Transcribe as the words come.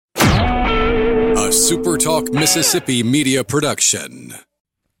SuperTalk Mississippi media production.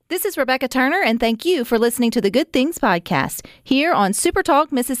 This is Rebecca Turner, and thank you for listening to the Good Things Podcast here on SuperTalk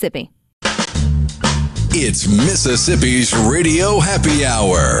Mississippi. It's Mississippi's Radio Happy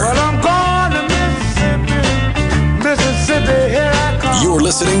Hour. Well, I'm going to Mississippi, here I come. You're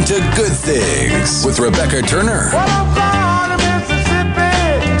listening to Good Things with Rebecca Turner. Well, I'm going to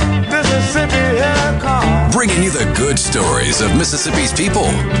Mississippi, here I come. Bringing you the good stories of Mississippi's people,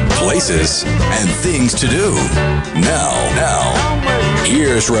 places, and things to do. Now,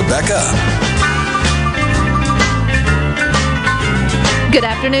 here's Rebecca. Good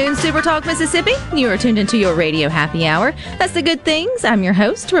afternoon, SuperTalk Mississippi. You are tuned into your Radio Happy Hour. That's the Good Things. I'm your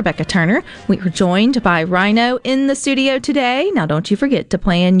host, Rebecca Turner. We are joined by Rhino in the studio today. Now, don't you forget to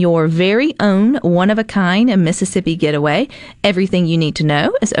plan your very own one-of-a-kind Mississippi getaway. Everything you need to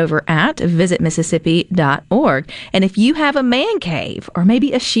know is over at visitmississippi.org. And if you have a man cave, or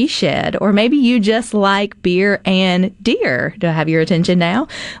maybe a she shed, or maybe you just like beer and deer, do I have your attention now?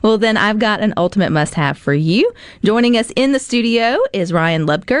 Well, then I've got an ultimate must-have for you. Joining us in the studio is Ryan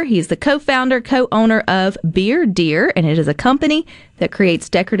Lebker. He's the co-founder, co-owner of Beer Deer, and it is a company that creates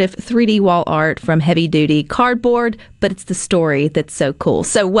decorative 3D wall art from heavy-duty cardboard, but it's the story that's so cool.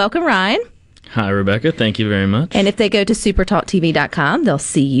 So welcome, Ryan. Hi, Rebecca. Thank you very much. And if they go to supertalktv.com, they'll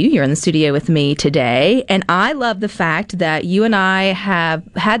see you. You're in the studio with me today. And I love the fact that you and I have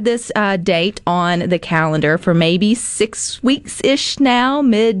had this date on the calendar for maybe 6 weeks-ish now,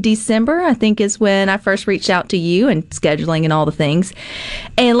 mid-December, I think is when I first reached out to you and scheduling and all the things.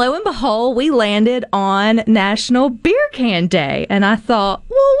 And lo and behold, we landed on National Beer Can Day. And I thought,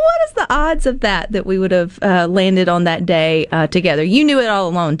 well, what is the odds of that we would have landed on that day together? You knew it all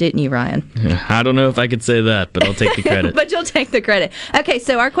along, didn't you, Ryan? I don't know if I could say that, but I'll take the credit. But you'll take the credit. Okay,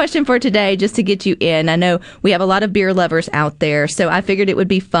 so our question for today, just to get you in, I know we have a lot of beer lovers out there, so I figured it would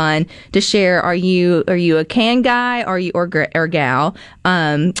be fun to share. Are you a can guy, or gal,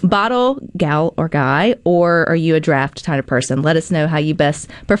 bottle gal or guy, or are you a draft kind of person? Let us know how you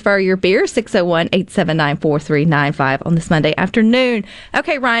best prefer your beer. 601-879-4395 on this Monday afternoon.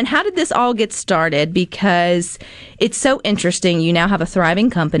 Okay, Ryan, how did this all get started? Because it's so interesting. You now have a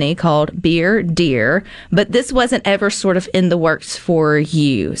thriving company called Beer Deer, but this wasn't ever sort of in the works for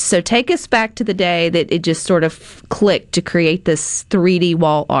you. So take us back to the day that it just sort of clicked to create this 3D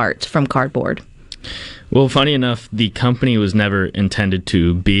wall art from cardboard. Well, funny enough, the company was never intended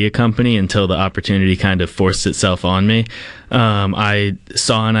to be a company until the opportunity kind of forced itself on me. I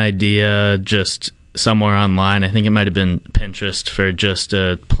saw an idea just somewhere online. I think it might have been Pinterest for just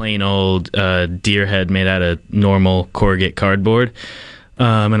a plain old deer head made out of normal corrugate cardboard.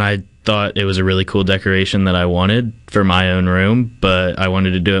 And I thought it was a really cool decoration that I wanted for my own room, but I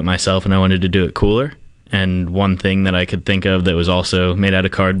wanted to do it myself and I wanted to do it cooler. And one thing that I could think of that was also made out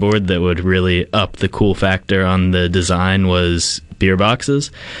of cardboard that would really up the cool factor on the design was beer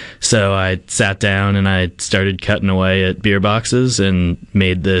boxes. So I sat down and I started cutting away at beer boxes and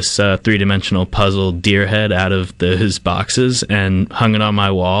made this three-dimensional puzzle deer head out of those boxes and hung it on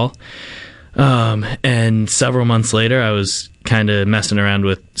my wall. And several months later, I was kind of messing around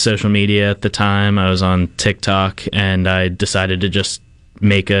with social media at the time. I was on TikTok, and I decided to just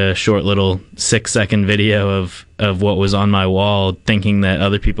make a short little 6-second video of what was on my wall, thinking that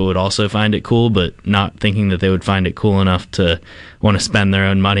other people would also find it cool, but not thinking that they would find it cool enough to want to spend their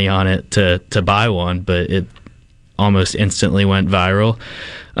own money on it to buy one. But it almost instantly went viral.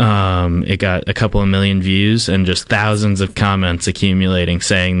 It got a couple of million views and just thousands of comments accumulating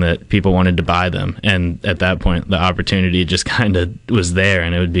saying that people wanted to buy them. And at that point, the opportunity just kind of was there,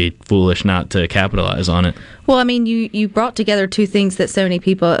 and it would be foolish not to capitalize on it. Well, I mean, you brought together two things that so many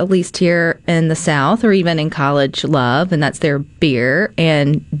people, at least here in the South or even in college, love, and that's their beer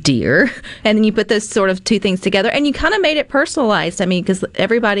and deer. And then you put those sort of two things together, and you kind of made it personalized. I mean, because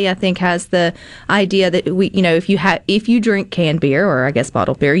everybody, I think, has the idea that if you drink canned beer, or I guess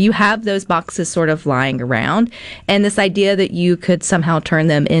bottled beer, you have those boxes sort of lying around, and this idea that you could somehow turn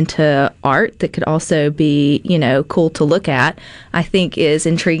them into art that could also be, cool to look at, I think is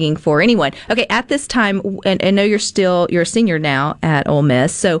intriguing for anyone. Okay, at this time, and I know you're a senior now at Ole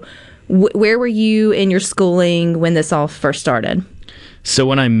Miss, so where were you in your schooling when this all first started? So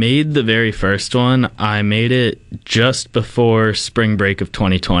when I made the very first one, I made it just before spring break of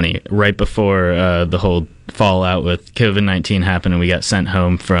 2020, right before the whole fallout with COVID-19 happened and we got sent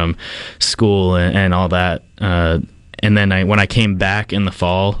home from school and all that. And then when I came back in the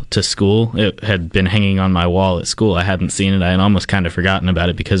fall to school, it had been hanging on my wall at school. I hadn't seen it. I had almost kind of forgotten about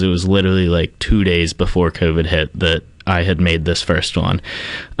it because it was literally like 2 days before COVID hit that I had made this first one.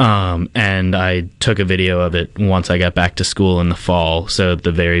 And I took a video of it once I got back to school in the fall, so at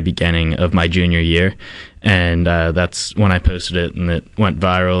the very beginning of my junior year. And that's when I posted it, and it went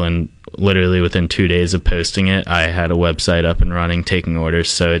viral. And literally within 2 days of posting it, I had a website up and running, taking orders.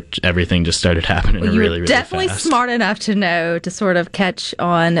 So everything just started happening really, really definitely fast. Smart enough to know to sort of catch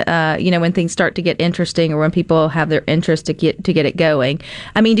on, when things start to get interesting or when people have their interest to get it going.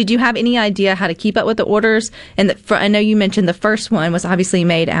 I mean, did you have any idea how to keep up with the orders? And I know you mentioned the first one was obviously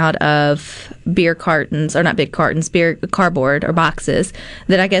made out of beer cartons, or not big cartons, beer cardboard or boxes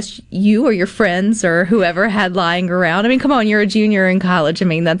that I guess you or your friends or whoever had lying around. I mean, come on, you're a junior in college. I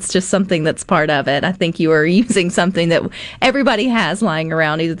mean, that's just something that's part of it. I think you were using something that everybody has lying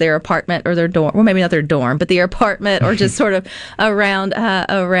around, either their apartment or their dorm. Well, maybe not their dorm, but their apartment, or just sort of around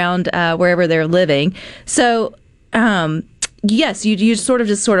wherever they're living. So, yes, you sort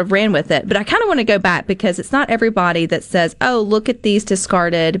of ran with it. But I kind of want to go back, because it's not everybody that says, oh, look at these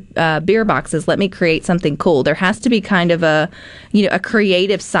discarded beer boxes, let me create something cool. There has to be kind of a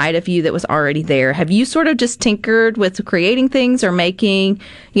creative side of you that was already there. Have you sort of just tinkered with creating things or making,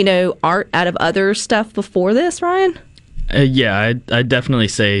 art out of other stuff before this, Ryan? Yeah, I'd definitely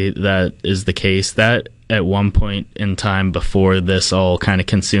say that is the case. That at one point in time before this all kind of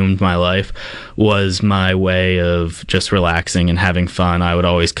consumed my life was my way of just relaxing and having fun. I would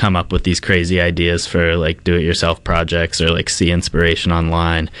always come up with these crazy ideas for like do-it-yourself projects, or like see inspiration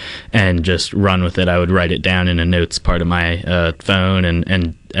online and just run with it. I would write it down in a notes part of my phone,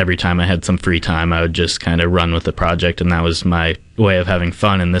 and every time I had some free time, I would just kind of run with the project, and that was my way of having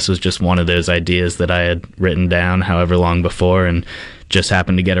fun. And this was just one of those ideas that I had written down however long before, and just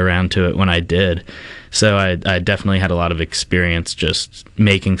happened to get around to it when I did. So I definitely had a lot of experience just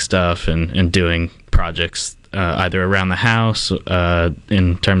making stuff and doing projects either around the house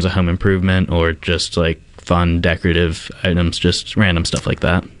in terms of home improvement, or just like fun decorative items, just random stuff like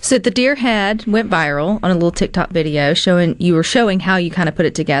that. So the deer head went viral on a little TikTok video showing how you kind of put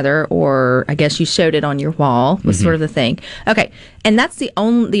it together, or I guess you showed it on your wall was sort of the thing. Okay, and that's the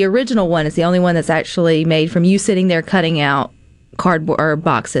original one is the only one that's actually made from you sitting there cutting out cardboard or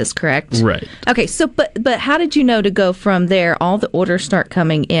boxes, correct? Right. Okay, so but how did you know to go from there? All the orders start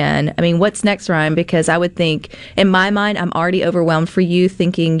coming in. I mean, what's next, Ryan? Because I would think, in my mind, I'm already overwhelmed for you,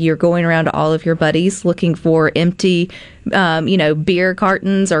 thinking you're going around to all of your buddies looking for empty, beer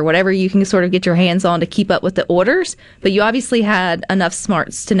cartons or whatever you can sort of get your hands on to keep up with the orders. But you obviously had enough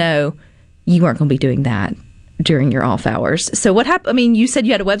smarts to know you weren't going to be doing that during your off hours. So what happened? I mean, you said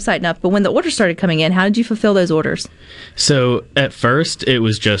you had a website up, but when the orders started coming in, how did you fulfill those orders? So at first, it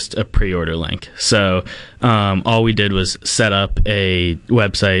was just a pre-order link. So all we did was set up a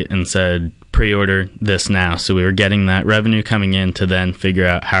website and said, pre-order this now. So we were getting that revenue coming in to then figure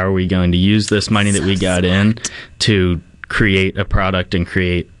out how are we going to use this money that we got in to create a product and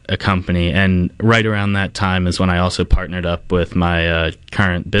create a company. And right around that time is when I also partnered up with my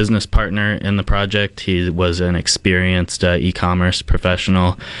current business partner in the project. He was an experienced e-commerce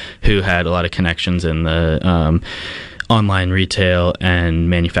professional who had a lot of connections in the online retail and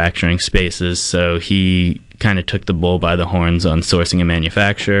manufacturing spaces. So he kind of took the bull by the horns on sourcing a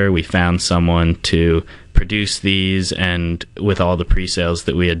manufacturer. We found someone to produce these, and with all the pre-sales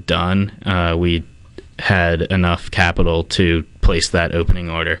that we had done, we had enough capital to place that opening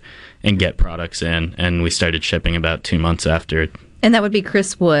order and get products in, and we started shipping about 2 months after. And that would be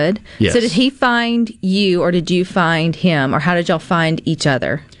Chris Wood. Yes. So did he find you, or did you find him, or how did y'all find each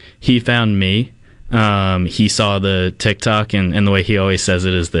other? He found me. He saw the TikTok, and the way he always says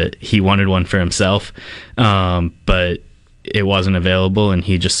it is that he wanted one for himself, but it wasn't available, and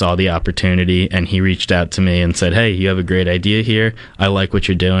he just saw the opportunity, and he reached out to me and said, hey, you have a great idea here. I like what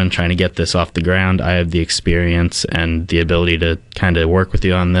you're doing, trying to get this off the ground. I have the experience and the ability to kind of work with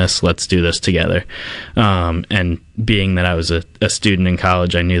you on this. Let's do this together. And being that I was a student in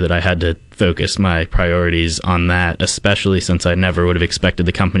college, I knew that I had to focus my priorities on that, especially since I never would have expected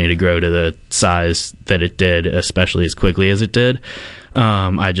the company to grow to the size that it did, especially as quickly as it did.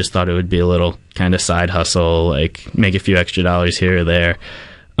 I just thought it would be a little kind of side hustle, like make a few extra dollars here or there.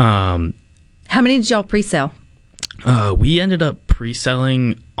 How many did y'all pre-sell? We ended up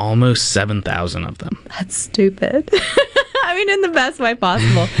pre-selling almost 7,000 of them. That's stupid. I mean, in the best way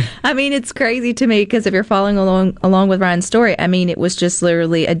possible. I mean, it's crazy to me because if you're following along with Ryan's story, I mean, it was just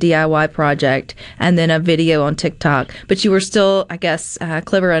literally a DIY project and then a video on TikTok. But you were still, I guess,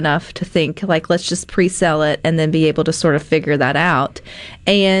 clever enough to think, like, let's just pre-sell it and then be able to sort of figure that out.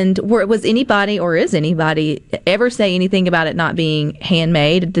 And was anybody or is anybody ever say anything about it not being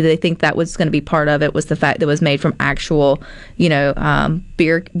handmade? Did they think that was going to be part of it, was the fact that it was made from actual,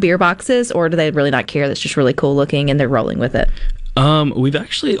 beer boxes? Or do they really not care? That's just really cool looking and they're rolling with it? We've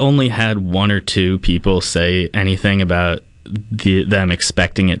actually only had one or two people say anything about them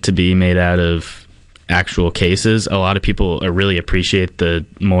expecting it to be made out of actual cases. A lot of people really appreciate the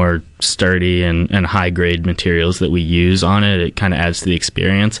more sturdy and high grade materials that we use on it. It kind of adds to the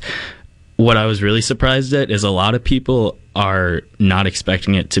experience. What I was really surprised at is a lot of people are not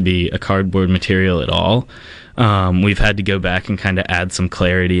expecting it to be a cardboard material at all. We've had to go back and kind of add some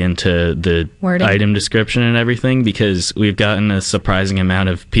clarity into the wording, item description and everything, because we've gotten a surprising amount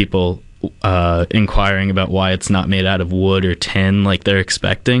of people inquiring about why it's not made out of wood or tin like they're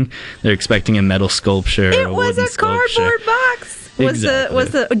expecting. They're expecting a metal sculpture. It was a cardboard box.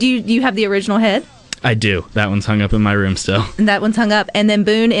 Exactly. Do you have the original head? I do. That one's hung up in my room still. And that one's hung up. And then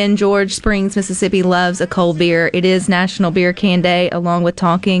Boone in George Springs, Mississippi loves a cold beer. It is National Beer Can Day, along with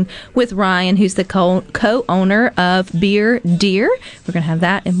talking with Ryan, who's the co-owner of Beer Deer. We're going to have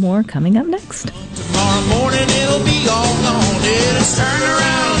that and more coming up next. Tomorrow morning it'll be all gone. It'll turn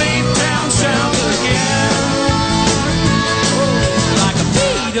around, leave down south again. Like a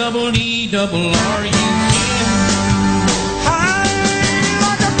B-double-E-double-R-U-N.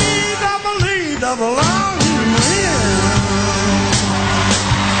 Like a B-double-E-double-R-U-N.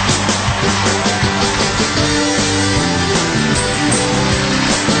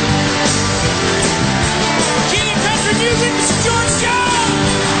 King of country music, this is George Jones.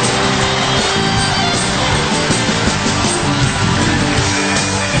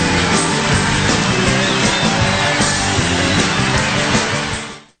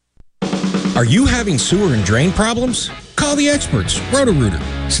 Are you having sewer and drain problems? Call the experts, Roto-Rooter.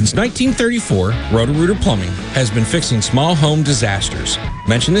 Since 1934, Roto-Rooter Plumbing has been fixing small home disasters.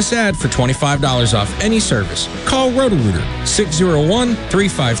 Mention this ad for $25 off any service. Call Roto-Rooter,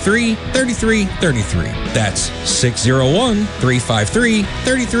 601-353-3333. That's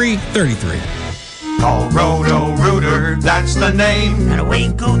 601-353-3333. Call Roto-Rooter, that's the name. And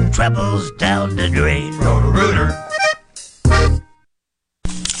away go troubles down the drain. Roto-Rooter.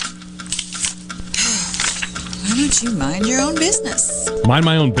 Why don't you mind your own business? Mind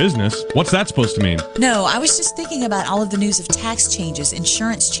my own business? What's that supposed to mean? No, I was just thinking about all of the news of tax changes,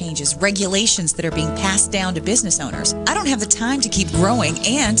 insurance changes, regulations that are being passed down to business owners. I don't have the time to keep growing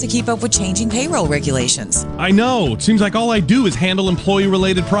and to keep up with changing payroll regulations. I know. It seems like all I do is handle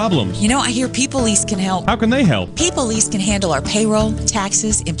employee-related problems. You know, I hear People Lease can help. How can they help? People Lease can handle our payroll,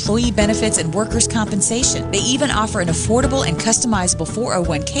 taxes, employee benefits, and workers' compensation. They even offer an affordable and customizable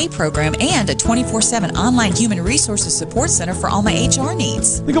 401k program and a 24/7 online human resources support center for all my HR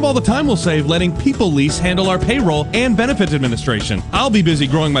needs. Think of all the time we'll save letting People Lease handle our payroll and benefits administration. I'll be busy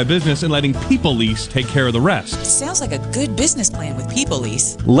growing my business and letting People Lease take care of the rest. Sounds like a good business plan with People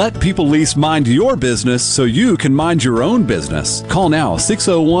Lease. Let People Lease mind your business so you can mind your own business. Call now,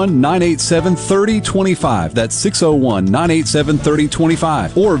 601-987-3025. That's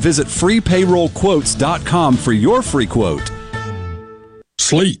 601-987-3025. Or visit freepayrollquotes.com for your free quote.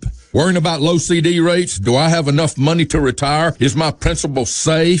 Sleep. Worrying about low CD rates? Do I have enough money to retire? Is my principal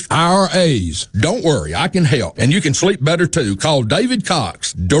safe? IRAs. Don't worry, I can help. And you can sleep better too. Call David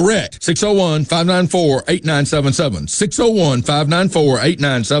Cox. Direct. 601-594-8977.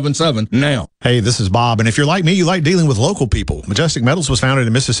 601-594-8977 now. Hey, this is Bob, and if you're like me, you like dealing with local people. Majestic Metals was founded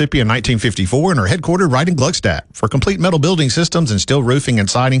in Mississippi in 1954 and are headquartered right in Gluckstadt. For complete metal building systems and steel roofing and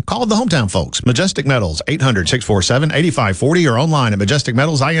siding, call the hometown folks. Majestic Metals, 800-647-8540 or online at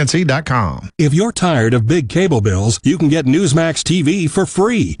majesticmetalsinc.com. If you're tired of big cable bills, you can get Newsmax TV for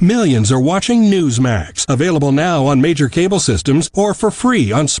free. Millions are watching Newsmax. Available now on major cable systems or for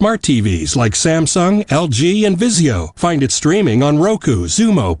free on smart TVs like Samsung, LG, and Vizio. Find it streaming on Roku,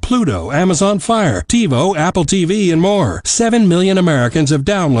 Zumo, Pluto, Amazon Fire, TiVo, Apple TV, and more. 7 million Americans have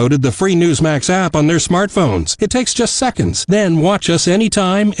downloaded the free Newsmax app on their smartphones. It takes just seconds. Then watch us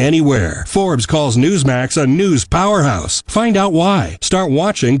anytime, anywhere. Forbes calls Newsmax a news powerhouse. Find out why. Start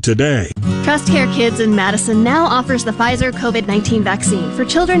watching today. TrustCare Kids in Madison now offers the Pfizer COVID-19 vaccine for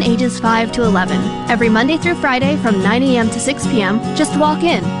children ages 5 to 11. Every Monday through Friday from 9 a.m. to 6 p.m., just walk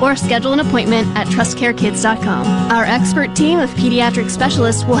in or schedule an appointment at trustcarekids.com. Our expert team of pediatric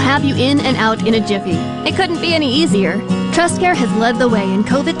specialists will have you in and out in a jiffy. It couldn't be any easier. TrustCare has led the way in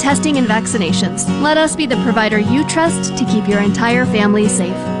COVID testing and vaccinations. Let us be the provider you trust to keep your entire family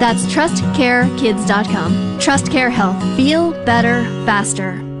safe. That's TrustCareKids.com. TrustCare Health. Feel better,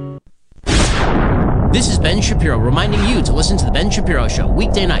 faster. This is Ben Shapiro reminding you to listen to The Ben Shapiro Show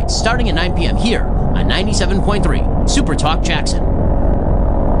weekday nights starting at 9 p.m. here on 97.3 Super Talk Jackson.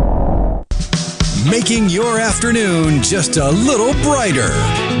 Making your afternoon just a little brighter.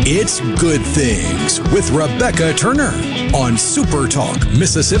 It's Good Things with Rebecca Turner on Super Talk,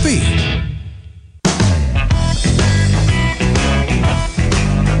 Mississippi.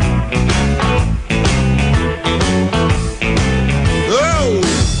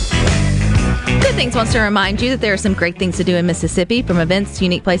 Good Things wants to remind you that there are some great things to do in Mississippi, from events to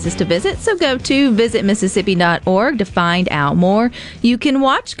unique places to visit. So go to visitmississippi.org to find out more. You can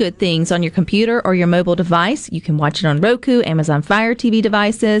watch Good Things on your computer or your mobile device. You can watch it on Roku, Amazon Fire TV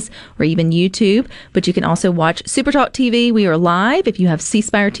devices, or even YouTube. But you can also watch Super Talk TV. We are live if you have C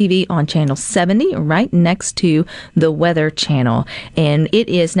Spire TV on channel 70, right next to the Weather Channel. And it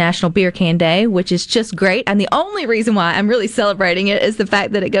is National Beer Can Day, which is just great. And the only reason why I'm really celebrating it is the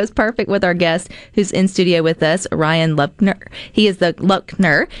fact that it goes perfect with our guest who's in studio with us, Ryan Luckner. He is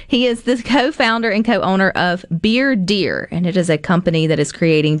the co-founder and co-owner of Beer Deer, and it is a company that is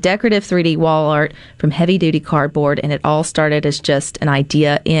creating decorative 3D wall art from heavy-duty cardboard, and it all started as just an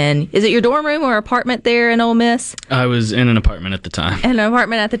idea is it your dorm room or apartment there in Ole Miss? I was in an apartment at the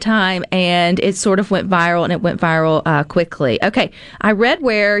time. And it sort of went viral, and it went viral quickly. Okay, I read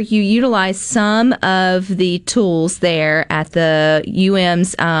where you utilized some of the tools there at the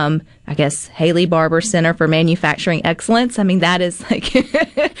UM's Haley Barbour Center for Manufacturing Excellence. I mean, that is like,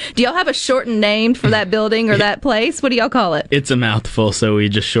 do y'all have a shortened name for that building or that place? What do y'all call it? It's a mouthful, so we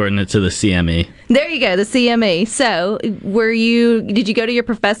just shorten it to the CME. There you go, the CME. So, did you go to your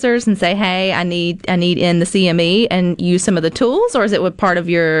professors and say, hey, I need in the CME and use some of the tools, or is it part of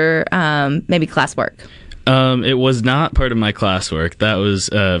your maybe classwork? It was not part of my classwork, that was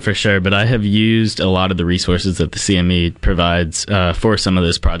for sure, but I have used a lot of the resources that the CME provides for some of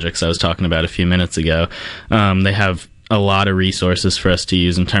those projects I was talking about a few minutes ago. They have a lot of resources for us to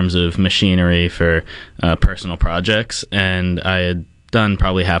use in terms of machinery for personal projects, and I had done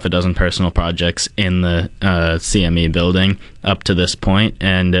probably half a dozen personal projects in the CME building up to this point,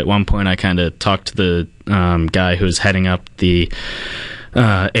 and at one point I kind of talked to the guy who was heading up the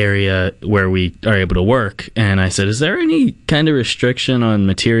area where we are able to work, and I said, is there any kind of restriction on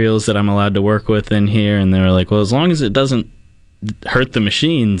materials that I'm allowed to work with in here? And they were like, well, as long as it doesn't hurt the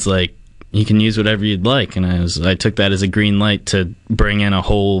machines, like, you can use whatever you'd like. And I took that as a green light to bring in a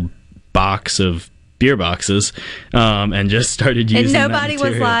whole box of beer boxes and just started using and nobody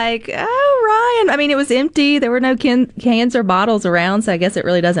was like, oh, Ryan, I mean, it was empty, there were no cans or bottles around, so I guess it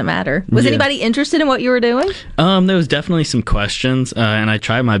really doesn't matter. Was anybody interested in what you were doing? There was definitely some questions, and I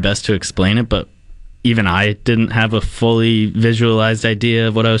tried my best to explain it, but even I didn't have a fully visualized idea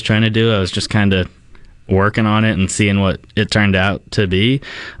of what I was trying to do. I was just kind of working on it and seeing what it turned out to be,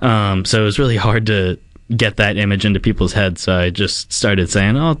 so it was really hard to get that image into people's heads, so I just started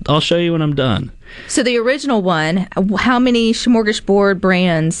saying, I'll show you when I'm done. So the original one, how many smorgasbord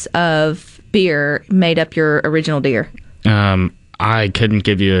brands of beer made up your original deer? I couldn't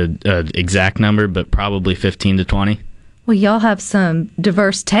give you an exact number, but probably 15 to 20. Well, y'all have some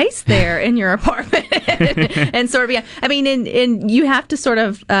diverse taste there in your apartment. And sort of, yeah. I mean, and you have to sort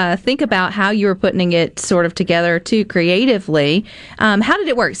of think about how you were putting it sort of together too creatively. How did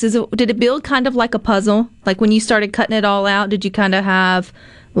it work? So did it build kind of like a puzzle? Like when you started cutting it all out, did you kind of have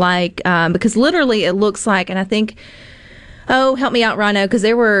like, because literally it looks like, and I think, oh, help me out, Rhino, because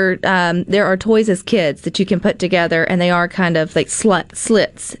there are toys as kids that you can put together, and they are kind of like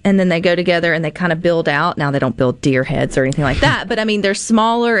slits, and then they go together and they kind of build out. Now, they don't build deer heads or anything like that, but I mean, they're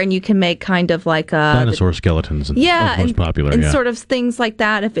smaller, and you can make kind of like dinosaur skeletons. And most popular, and sort of things like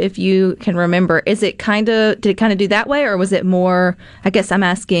that. If you can remember, did it kind of do that way, or was it more? I guess I'm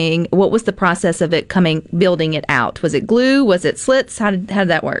asking, what was the process of it building it out? Was it glue? Was it slits? How did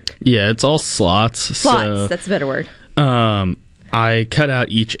that work? Yeah, it's all slots. Slots. That's a better word. I cut out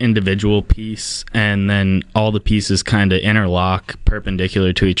each individual piece, and then all the pieces kind of interlock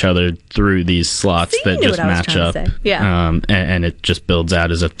perpendicular to each other through these slots that just match up. Yeah. And it just builds out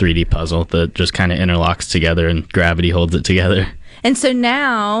as a 3D puzzle that just kind of interlocks together, and gravity holds it together. And so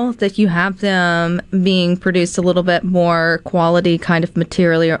now that you have them being produced a little bit more quality kind of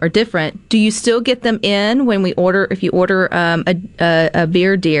material or different, do you still get them in when if you order a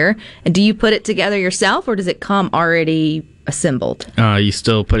Beer Deer, and do you put it together yourself, or does it come already assembled? You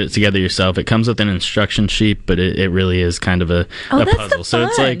still put it together yourself. It comes with an instruction sheet, but it really is kind of a puzzle. So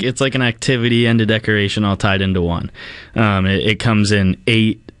it's like an activity and a decoration all tied into one. It comes in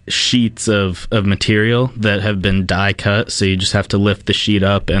 8 sheets of material that have been die cut, so you just have to lift the sheet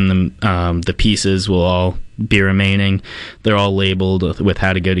up, and the pieces will all be remaining. They're all labeled with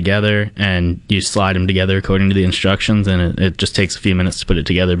how to go together, and you slide them together according to the instructions, and it just takes a few minutes to put it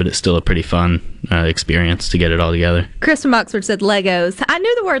together, but it's still a pretty fun experience to get it all together. Chris from Oxford said Legos. I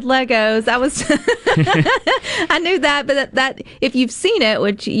knew the word Legos. I was I knew that, but that if you've seen it,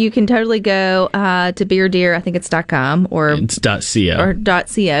 which you can totally go to BeerDeer, I think it's .com or it's .co or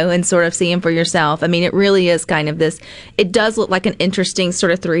 .co and sort of see them for yourself. I mean, it really is kind of this. It does look like an interesting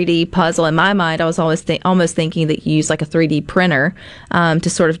sort of 3D puzzle. In my mind, I was always almost thinking that you use like a 3D printer to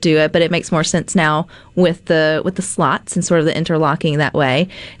sort of do it, but it makes more sense now with the slots and sort of the interlocking that way.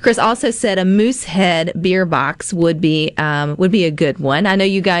 Chris also said a Moosehead beer box would be a good one. I know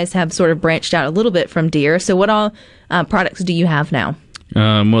you guys have sort of branched out a little bit from deer. So what all products do you have now?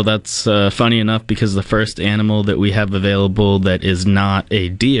 Well, that's funny enough, because the first animal that we have available that is not a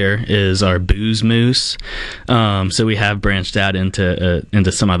deer is our booze moose. So we have branched out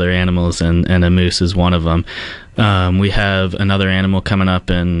into some other animals, and a moose is one of them. We have another animal coming up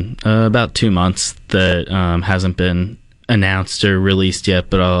in about 2 months that hasn't been announced or released yet,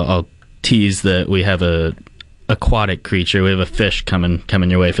 but I'll tease that we have a aquatic creature. We have a fish coming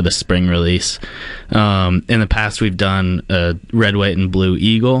your way for the spring release. In the past, we've done a red, white, and blue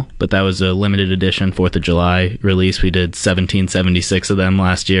eagle, but that was a limited edition 4th of July release. We did 1776 of them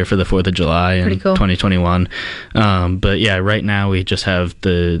last year for the 4th of July in 2021. But yeah, right now we just have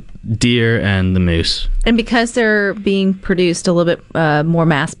the deer and the moose. And because they're being produced a little bit more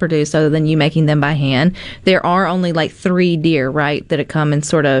mass produced, other than you making them by hand, there are only like 3 deer, right, that come in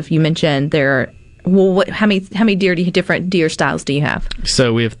sort of, you mentioned there. Well, how many different deer styles do you have?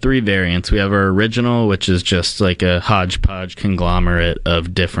 So we have 3 variants. We have our original, which is just like a hodgepodge conglomerate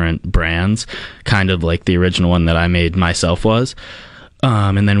of different brands, kind of like the original one that I made myself was.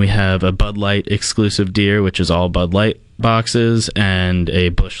 And then we have a Bud Light exclusive deer, which is all Bud Light boxes, and a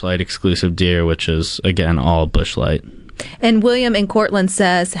Busch Light exclusive deer, which is, again, all Busch Light. And William in Cortland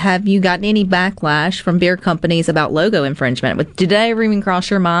says, have you gotten any backlash from beer companies about logo infringement? Did that ever even cross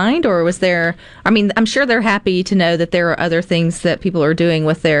your mind? Or was there, I mean, I'm sure they're happy to know that there are other things that people are doing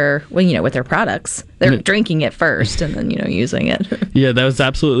with their, with their products. They're drinking it first and then, using it. Yeah, that was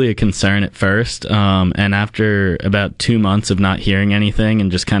absolutely a concern at first. And after about 2 months of not hearing anything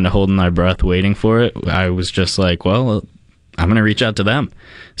and just kind of holding my breath waiting for it, I was just like, well, I'm going to reach out to them.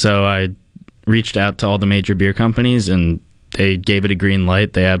 So I reached out to all the major beer companies, and they gave it a green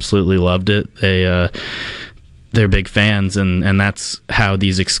light. They absolutely loved it. They're big fans, and that's how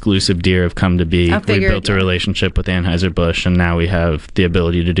these exclusive deer have come to be. We built a relationship with Anheuser-Busch, and now we have the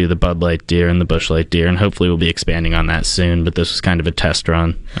ability to do the Bud Light deer and the Busch Light deer, and hopefully we'll be expanding on that soon, but this was kind of a test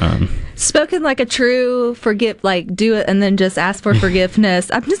run. Spoken like a true do it and then just ask for forgiveness.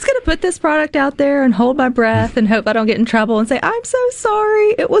 I'm just going to put this product out there and hold my breath and hope I don't get in trouble and say, I'm so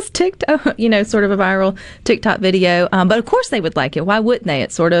sorry. It was TikTok, sort of a viral TikTok video. But of course they would like it. Why wouldn't they?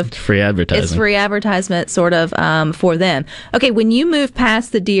 It's sort of free advertising. It's free advertisement sort of for them. Okay, when you move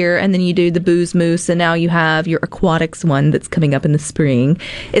past the deer and then you do the booze moose and now you have your aquatics one that's coming up in the spring,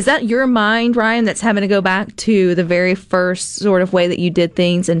 is that your mind, Ryan, that's having to go back to the very first sort of way that you did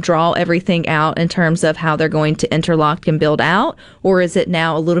things and draw everything out in terms of how they're going to interlock and build out? Or is it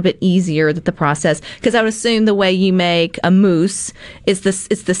now a little bit easier that the process, because I would assume the way you make a moose is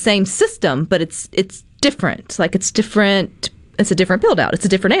it's the same system, but it's different. Like it's different. It's a different build out. It's a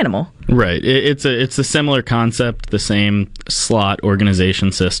different animal. Right. It's a similar concept, the same slot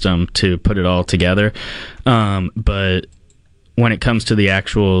organization system to put it all together. But when it comes to the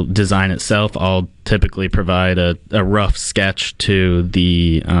actual design itself, I'll typically provide a rough sketch to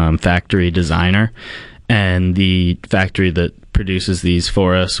the factory designer, and the factory that produces these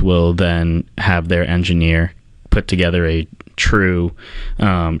for us will then have their engineer put together a true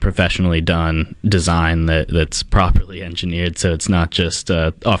professionally done design that's properly engineered, so it's not just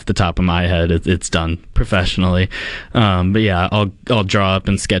off the top of my head. It's done professionally. But yeah, I'll draw up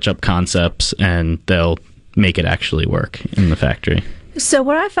and sketch up concepts, and they'll make it actually work in the factory. So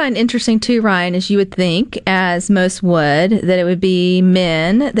what I find interesting too, Ryan, is you would think, as most would, that it would be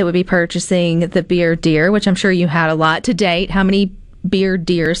men that would be purchasing the BeerDeer, which I'm sure you had a lot to date. How many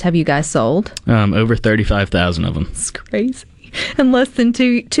BeerDeers have you guys sold? Over 35,000 of them. It's crazy. in less than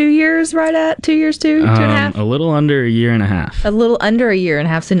two years, right at 2 years, two and a half? A little under a year and a half. A little under a year and a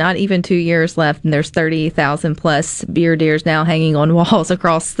half, so not even 2 years left, and there's 30,000 plus beer deers now hanging on walls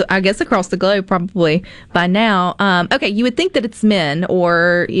across the globe probably by now. Okay, you would think that it's men,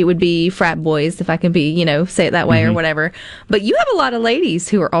 or it would be frat boys, if I can be, say it that way or whatever. But you have a lot of ladies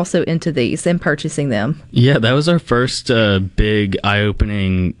who are also into these and purchasing them. Yeah, that was our first big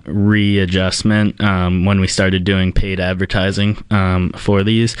eye-opening readjustment when we started doing paid advertising for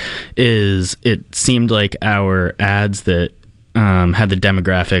these. It seemed like our ads that had the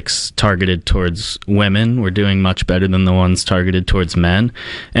demographics targeted towards women were doing much better than the ones targeted towards men,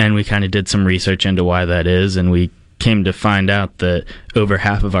 and we kind of did some research into why that is, and we came to find out that over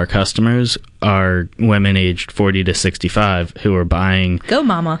half of our customers are women aged 40 to 65 who are buying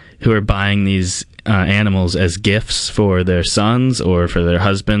these animals as gifts for their sons or for their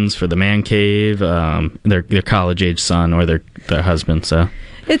husbands, for the man cave, their college age son or their husband. So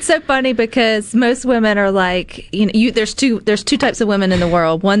it's so funny because most women are like, there's two types of women in the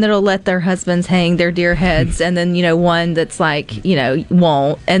world. One that'll let their husbands hang their deer heads, and then, one that's like,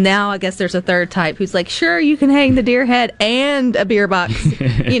 won't. And now I guess there's a third type who's like, sure, you can hang the deer head and a beer box,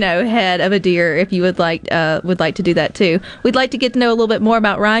 head of a deer if you would like to do that too. We'd like to get to know a little bit more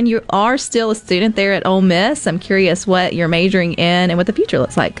about Ryan. You are still a student there at Ole Miss. I'm curious what you're majoring in and what the future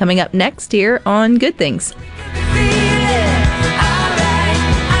looks like. Coming up next here on Good Things.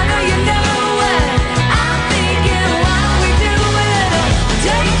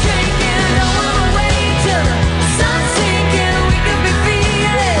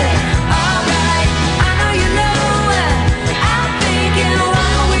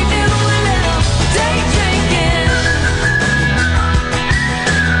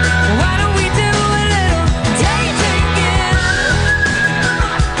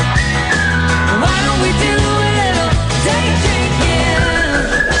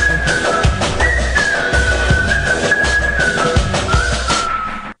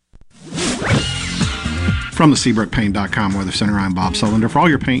 From the SeabrookPaint.com Weather Center, I'm Bob Sullender. For all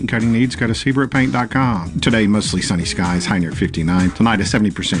your paint and cutting needs, go to SeabrookPaint.com. Today, mostly sunny skies, high near 59. Tonight, a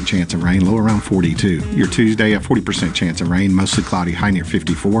 70% chance of rain, low around 42. Your Tuesday, a 40% chance of rain, mostly cloudy, high near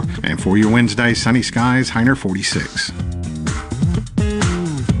 54. And for your Wednesday, sunny skies, high near 46.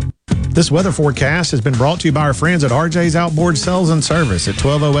 This weather forecast has been brought to you by our friends at RJ's Outboard Sales and Service at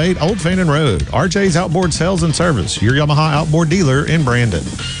 1208 Old Fannin Road. RJ's Outboard Sales and Service, your Yamaha outboard dealer in Brandon.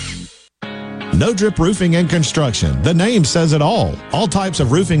 No Drip Roofing and Construction. The name says it all. All types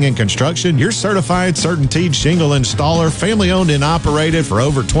of roofing and construction. Your certified, certainteed shingle installer, family owned and operated for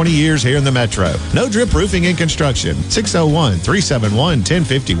over 20 years here in the Metro. No Drip Roofing and Construction.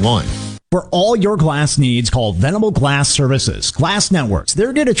 601-371-1051. For all your glass needs, call Venable Glass Services. Glass Networks.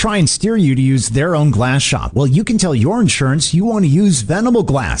 They're going to try and steer you to use their own glass shop. Well, you can tell your insurance you want to use Venable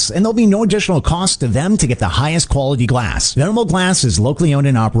Glass, and there'll be no additional cost to them to get the highest quality glass. Venable Glass is locally owned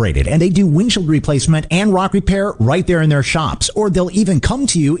and operated, and they do windshield replacement and rock repair right there in their shops, or they'll even come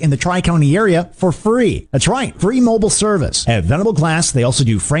to you in the Tri-County area for free. That's right, free mobile service. At Venable Glass, they also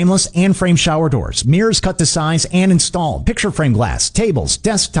do frameless and frame shower doors, mirrors cut to size and installed, picture frame glass, tables,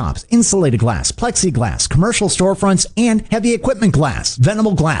 desktops, insulated glass, plexiglass, commercial storefronts, and heavy equipment glass.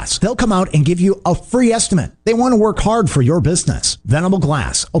 Venable Glass. They'll come out and give you a free estimate. They want to work hard for your business. Venable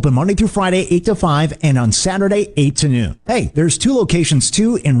Glass. Open Monday through Friday, 8 to 5, and on Saturday, 8 to noon. Hey, there's two locations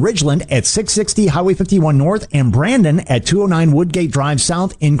too, in Ridgeland at 660 Highway 51 North and Brandon at 209 Woodgate Drive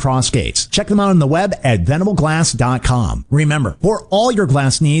South in Cross Gates. Check them out on the web at venableglass.com. Remember, for all your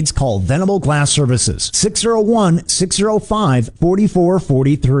glass needs, call Venable Glass Services.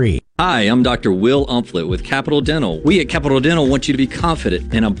 601-605-4443. Hi, I'm Dr. Will Umflett with Capital Dental. We at Capital Dental want you to be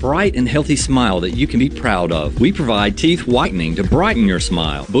confident in a bright and healthy smile that you can be proud of. We provide teeth whitening to brighten your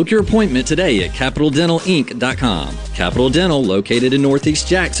smile. Book your appointment today at CapitalDentalInc.com. Capital Dental, located in Northeast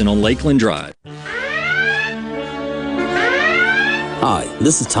Jackson on Lakeland Drive. Hi,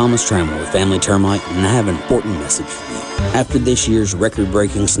 this is Thomas Trammell with Family Termite, and I have an important message for you. After this year's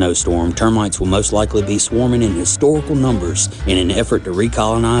record-breaking snowstorm, termites will most likely be swarming in historical numbers in an effort to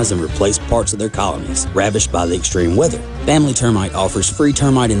recolonize and replace parts of their colonies ravished by the extreme weather. Family Termite offers free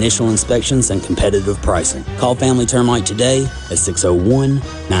termite initial inspections and competitive pricing. Call Family Termite today at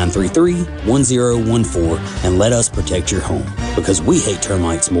 601-933-1014 and let us protect your home, because we hate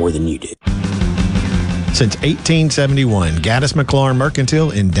termites more than you do. Since 1871, Gaddis McLaurin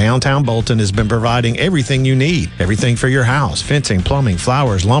Mercantile in downtown Bolton has been providing everything you need. Everything for your house, fencing, plumbing,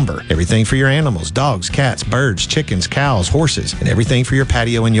 flowers, lumber. Everything for your animals, dogs, cats, birds, chickens, cows, horses, and everything for your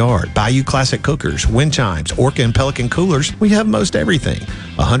patio and yard. Bayou Classic cookers, wind chimes, Orca and Pelican coolers. We have most everything.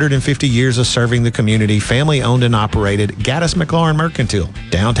 150 years of serving the community, family owned and operated. Gaddis McLaurin Mercantile,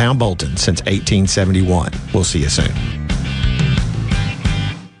 downtown Bolton since 1871. We'll see you soon.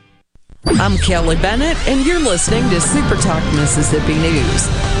 I'm Kelly Bennett, and you're listening to Super Talk Mississippi News.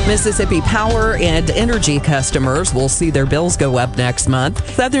 Mississippi Power and Energy customers will see their bills go up next month.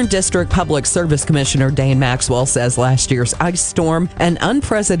 Southern District Public Service Commissioner Dane Maxwell says last year's ice storm, an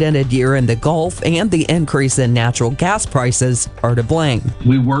unprecedented year in the Gulf, and the increase in natural gas prices are to blame.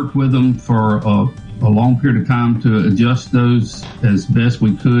 We worked with them for a long period of time to adjust those as best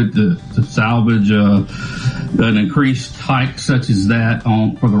we could to salvage an increased hike such as that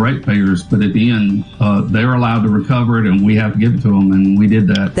for the ratepayers. But at the end, they're allowed to recover it, and we have to give it to them, and we did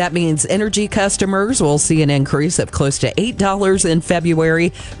that. That means energy customers will see an increase of close to $8 in February.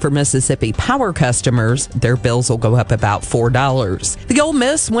 For Mississippi Power customers, their bills will go up about $4. The Ole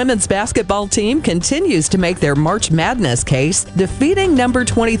Miss women's basketball team continues to make their March Madness case, defeating number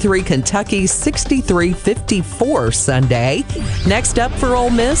 23 Kentucky 63-54 Sunday. Next up for Ole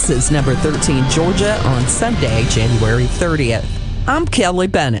Miss is number 13 Georgia on Sunday, January 30th. I'm Kelly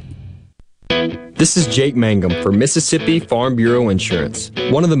Bennett. This is Jake Mangum for Mississippi Farm Bureau Insurance.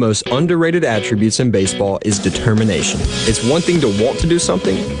 One of the most underrated attributes in baseball is determination. It's one thing to want to do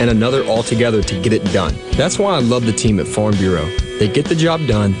something and another altogether to get it done. That's why I love the team at Farm Bureau. They get the job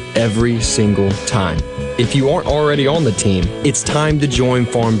done every single time. If you aren't already on the team, it's time to join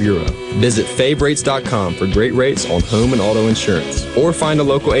Farm Bureau. Visit favrates.com for great rates on home and auto insurance, or find a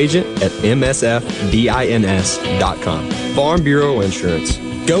local agent at msfbins.com. Farm Bureau Insurance.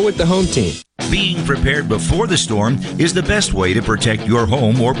 Go with the home team. Being prepared before the storm is the best way to protect your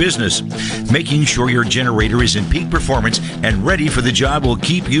home or business. Making sure your generator is in peak performance and ready for the job will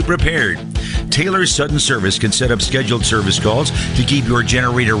keep you prepared. Taylor Sudden Service can set up scheduled service calls to keep your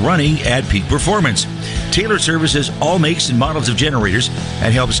generator running at peak performance. Taylor services all makes and models of generators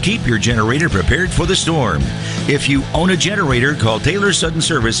and helps keep your generator prepared for the storm. If you own a generator, call Taylor Sudden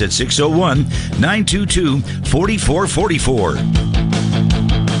Service at 601-922-4444.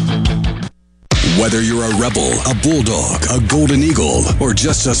 Whether you're a Rebel, a Bulldog, a Golden Eagle, or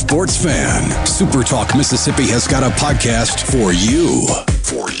just a sports fan, Super Talk Mississippi has got a podcast for you.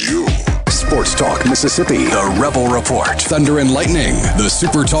 For you. Sports Talk Mississippi, the Rebel Report, Thunder and Lightning, the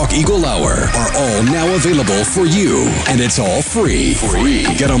Super Talk Eagle Hour are all now available for you. And it's all free.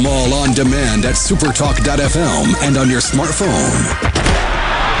 Get them all on demand at supertalk.fm and on your smartphone.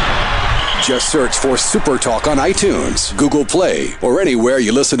 Just search for Super Talk on iTunes, Google Play, or anywhere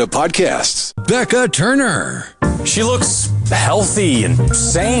you listen to podcasts. Becca Turner. She looks healthy and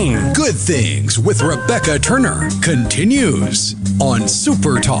sane. Good Things with Rebecca Turner continues on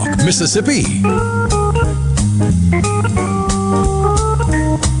Super Talk Mississippi.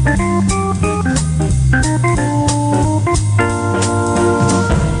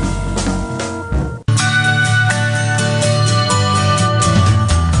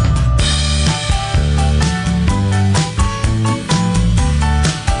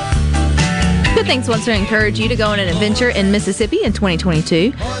 Good Things wants to encourage you to go on an adventure in Mississippi in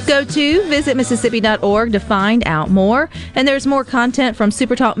 2022. Go to visitmississippi.org to find out more. And there's more content from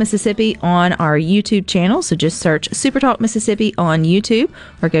Super Talk Mississippi on our YouTube channel. So just search Super Talk Mississippi on YouTube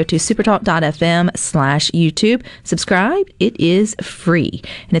or go to supertalk.fm/YouTube. Subscribe. It is free.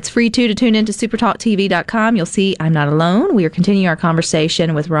 And it's free, too, to tune into supertalktv.com. You'll see I'm not alone. We are continuing our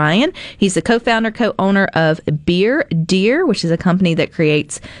conversation with Ryan. He's the co-founder, co-owner of Beer Deer, which is a company that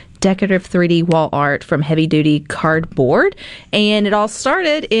creates decorative 3D wall art from heavy-duty cardboard. And it all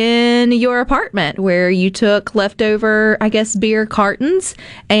started in your apartment where you took leftover, I guess, beer cartons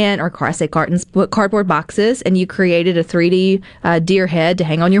or I say cartons, but cardboard boxes, and you created a 3D deer head to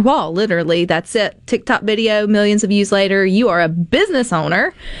hang on your wall. Literally, that's it. TikTok video, millions of views later. You are a business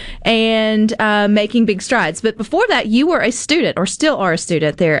owner and making big strides. But before that, you were a student or still are a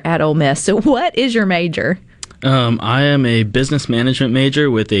student there at Ole Miss. So what is your major? I am a business management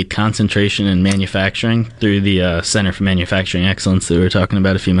major with a concentration in manufacturing through the Center for Manufacturing Excellence that we were talking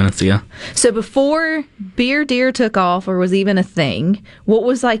about a few minutes ago. So before Beer Deer took off or was even a thing, what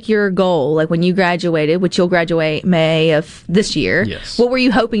was like your goal? Like when you graduated, which you'll graduate May of this year. Yes. What were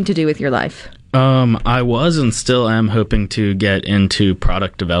you hoping to do with your life? I was and still am hoping to get into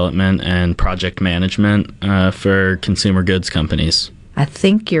product development and project management for consumer goods companies. I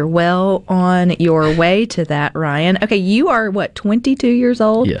think you're well on your way to that, Ryan. Okay, you are, 22 years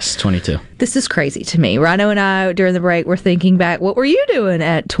old? Yes, 22. This is crazy to me. Rhino and I, during the break, were thinking back, what were you doing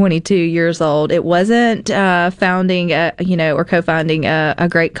at 22 years old? It wasn't founding, or co-founding a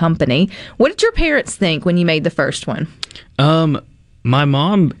great company. What did your parents think when you made the first one? My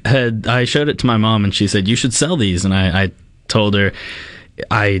mom I showed it to my mom, and she said, you should sell these. And I told her,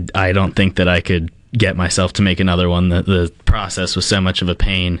 I don't think that I could get myself to make another one. The process was so much of a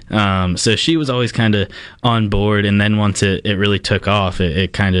pain. So she was always kind of on board. And then once it really took off,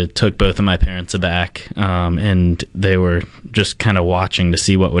 it kind of took both of my parents aback. And they were just kind of watching to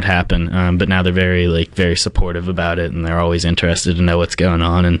see what would happen. But now they're very supportive about it. And they're always interested to know what's going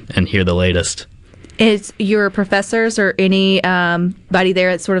on and hear the latest. Is your professors or anybody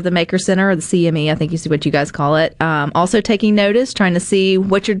there at sort of the Maker Center or the CME, I think is what you guys call it, also taking notice, trying to see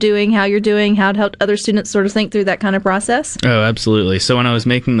what you're doing, how to help other students sort of think through that kind of process? Oh, absolutely. So when I was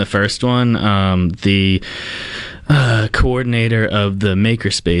making the first one, the coordinator of the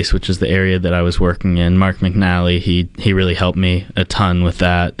Makerspace, which is the area that I was working in, Mark McNally, he really helped me a ton with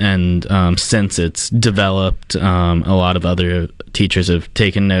that. And since it's developed, a lot of other teachers have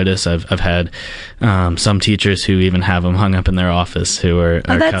taken notice. I've had some teachers who even have them hung up in their office who are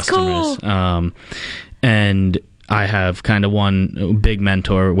that's customers. Cool. And I have kind of one big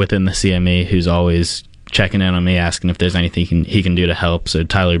mentor within the CME who's always checking in on me, asking if there's anything he can do to help. So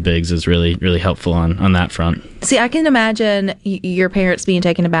Tyler Biggs is really, really helpful on that front. See, I can imagine your parents being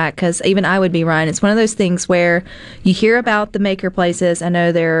taken aback, because even I would be, Ryan. It's one of those things where you hear about the maker places. I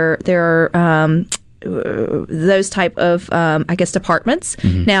know there are those type of, departments.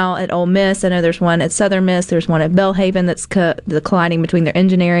 Mm-hmm. Now at Ole Miss, I know there's one at Southern Miss, there's one at Belhaven that's the colliding between their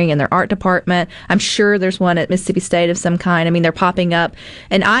engineering and their art department. I'm sure there's one at Mississippi State of some kind. I mean, they're popping up.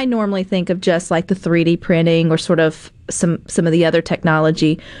 And I normally think of just like the 3D printing or sort of some of the other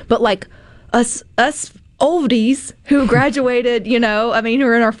technology. But like us oldies who graduated, who are in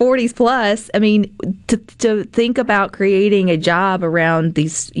our 40s plus, to think about creating a job around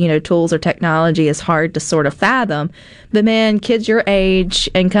these, tools or technology is hard to sort of fathom. But man, kids your age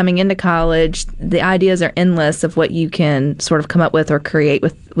and coming into college, the ideas are endless of what you can sort of come up with or create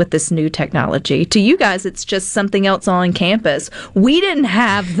with this new technology. To you guys, it's just something else on campus. We didn't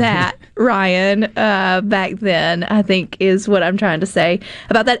have that, Ryan, back then, I think is what I'm trying to say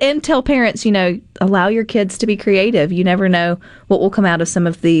about that. And tell parents, allow your kids to be creative. You never know what will come out of some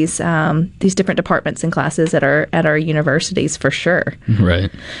of these different departments and classes at our universities, for sure. Right.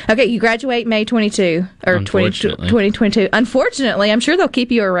 Okay, you graduate May 22 or 2022. Unfortunately, I'm sure they'll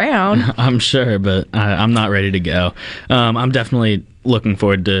keep you around. I'm sure, but I'm not ready to go. I'm definitely looking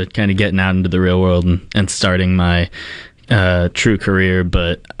forward to kind of getting out into the real world and starting my true career,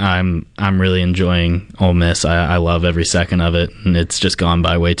 but I'm really enjoying Ole Miss. I love every second of it, and it's just gone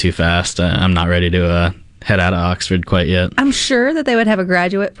by way too fast. I'm not ready to head out of Oxford quite yet. I'm sure that they would have a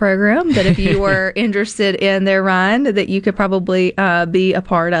graduate program that if you were interested in their run, that you could probably be a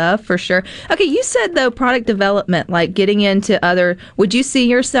part of, for sure. Okay, you said, though, product development, like getting into would you see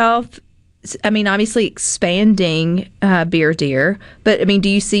yourself, obviously expanding Beer Deer, but do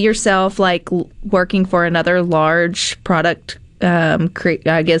you see yourself like working for another large product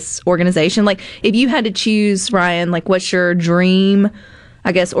organization? Like if you had to choose, Ryan, like what's your dream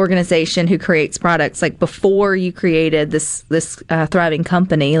organization who creates products, like before you created this thriving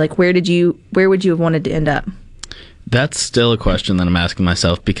company, like where would you have wanted to end up? That's still a question that I'm asking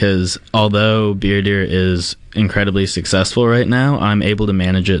myself, because although Beer Deer is incredibly successful right now, I'm able to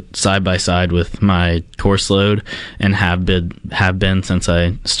manage it side by side with my course load and have been since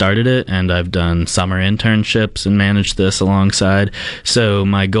I started it, and I've done summer internships and managed this alongside. So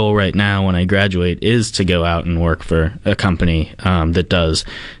my goal right now when I graduate is to go out and work for a company that does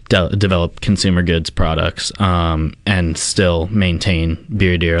develop consumer goods products and still maintain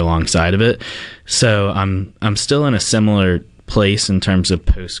Beer Deer alongside of it. So I'm still in a similar place in terms of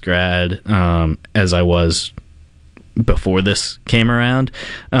post-grad as I was before this came around,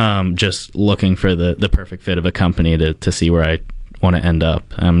 just looking for the perfect fit of a company to see where I want to end up.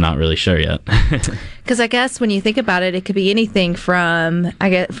 I'm not really sure yet. Because I guess when you think about it, it could be anything from,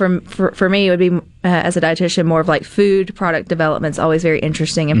 for me, it would be, as a dietitian, more of like food product development is always very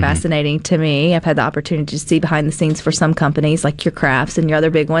interesting and fascinating to me. I've had the opportunity to see behind the scenes for some companies like your Crafts and your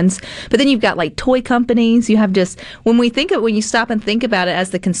other big ones. But then you've got like toy companies. You have when you stop and think about it as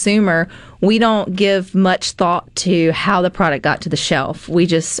the consumer, we don't give much thought to how the product got to the shelf. We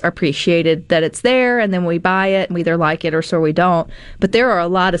just appreciated that it's there, and then we buy it and we either like it or so we don't. But there are a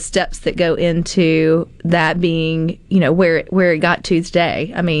lot of steps that go into that being, where it got to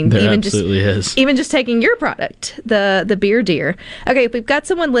today. There absolutely is. Even even just taking your product, the Beer Deer. Okay, if we've got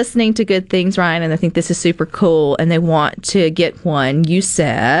someone listening to Good Things, Ryan, and they think this is super cool and they want to get one, you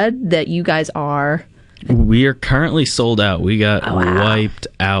said that you guys are... We are currently sold out. We got wiped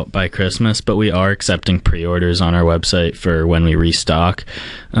out by Christmas, but we are accepting pre-orders on our website for when we restock.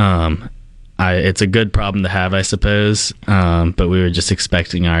 It's a good problem to have, I suppose, but we were just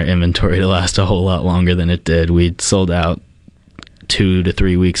expecting our inventory to last a whole lot longer than it did. We'd sold out 2 to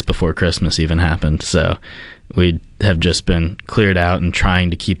 3 weeks before Christmas even happened, so we have just been cleared out and trying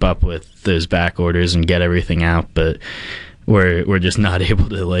to keep up with those back orders and get everything out, but we're just not able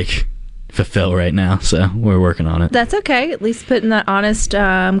to fulfill right now, so we're working on it. That's okay. At least putting that honest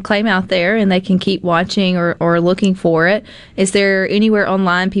claim out there, and they can keep watching or looking for it. Is there anywhere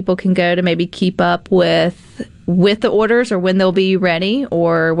online people can go to maybe keep up with the orders, or when they'll be ready,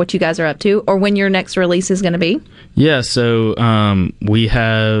 or what you guys are up to, or when your next release is going to be? Yeah, so we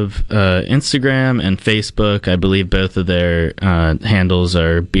have Instagram and Facebook. I believe both of their handles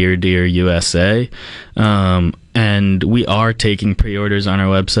are Beer Deer USA. And we are taking pre-orders on our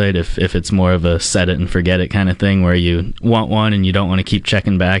website if it's more of a set it and forget it kind of thing, where you want one and you don't want to keep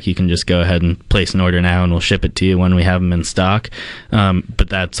checking back. You can just go ahead and place an order now and we'll ship it to you when we have them in stock. But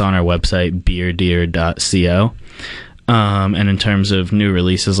that's on our website, beerdeer.co. And in terms of new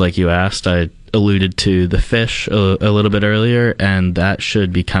releases, like you asked, I alluded to The Fish a little bit earlier, and that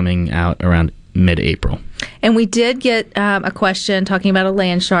should be coming out around mid-April. And we did get a question talking about a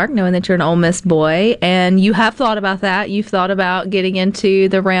land shark, knowing that you're an Ole Miss boy, and you have thought about that. You've thought about getting into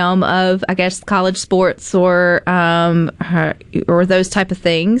the realm of, I guess, college sports or those type of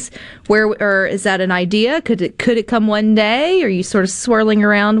things. Or is that an idea? Could it come one day? Are you sort of swirling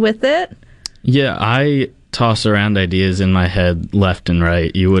around with it? Yeah, I toss around ideas in my head left and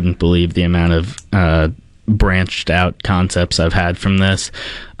right. You wouldn't believe the amount of branched out concepts I've had from this,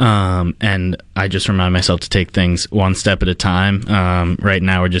 and I just remind myself to take things one step at a time. Right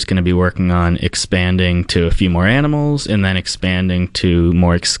now we're just going to be working on expanding to a few more animals, and then expanding to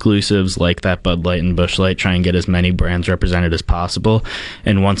more exclusives like that Bud Light and Busch Light, try and get as many brands represented as possible.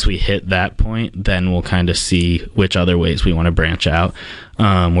 And once we hit that point, then we'll kind of see which other ways we want to branch out.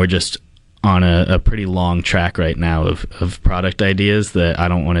 We're just on a pretty long track right now of product ideas that I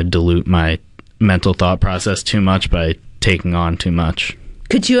don't want to dilute my mental thought process too much by taking on too much.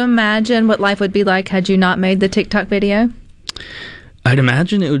 Could you imagine what life would be like had you not made the TikTok video? I'd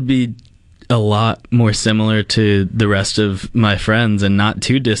imagine it would be a lot more similar to the rest of my friends and not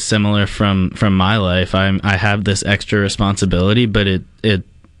too dissimilar from my life. I have this extra responsibility, but it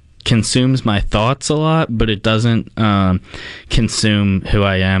consumes my thoughts a lot, but it doesn't consume who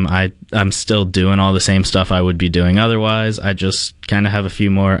I am. I'm still doing all the same stuff I would be doing otherwise. I just kind of have a few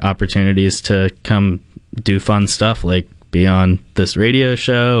more opportunities to come do fun stuff, like be on this radio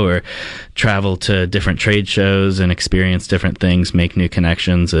show or travel to different trade shows and experience different things, make new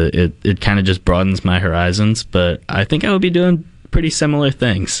connections. It kind of just broadens my horizons, but I think I would be doing pretty similar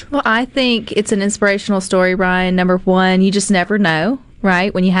things. Well, I think it's an inspirational story, Ryan. Number one, you just never know.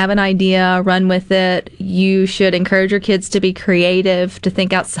 Right? When you have an idea, run with it. You should encourage your kids to be creative, to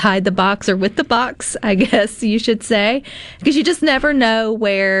think outside the box, or with the box, I guess you should say, because you just never know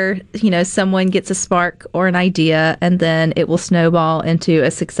where, someone gets a spark or an idea, and then it will snowball into a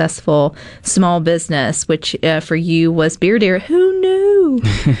successful small business, which for you was Beer Deer. Who knew?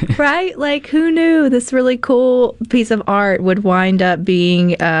 Right? Who knew this really cool piece of art would wind up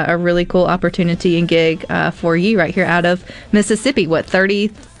being a really cool opportunity and gig for you right here out of Mississippi. What,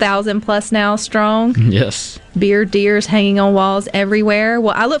 30,000 plus now strong? Yes. Beer Deers hanging on walls everywhere.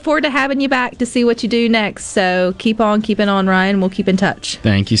 Well, I look forward to having you back to see what you do next. So keep on keeping on, Ryan. We'll keep in touch.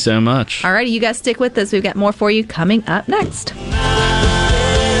 Thank you so much. All righty, you guys stick with us. We've got more for you coming up next.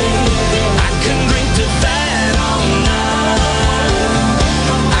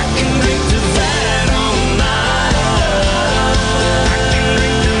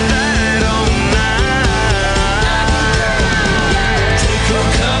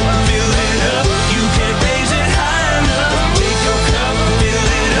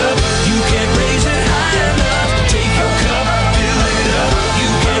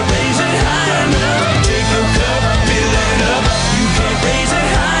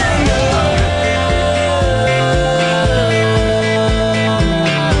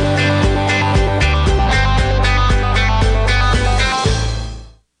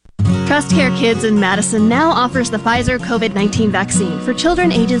 TrustCare Kids in Madison now offers the Pfizer COVID-19 vaccine for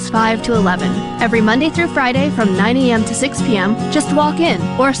children ages 5 to 11. Every Monday through Friday from 9 a.m. to 6 p.m., just walk in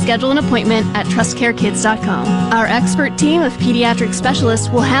or schedule an appointment at trustcarekids.com. Our expert team of pediatric specialists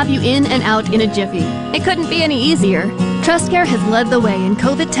will have you in and out in a jiffy. It couldn't be any easier. TrustCare has led the way in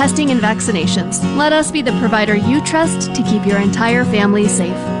COVID testing and vaccinations. Let us be the provider you trust to keep your entire family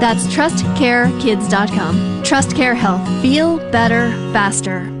safe. That's TrustCareKids.com. TrustCare Health. Feel better,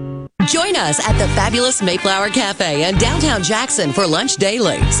 faster. Join us at the fabulous Mayflower Cafe in downtown Jackson for lunch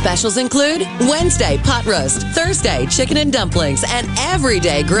daily. Specials include Wednesday pot roast, Thursday chicken and dumplings, and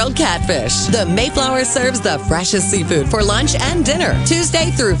everyday grilled catfish. The Mayflower serves the freshest seafood for lunch and dinner,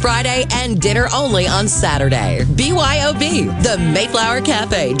 Tuesday through Friday, and dinner only on Saturday. BYOB, the Mayflower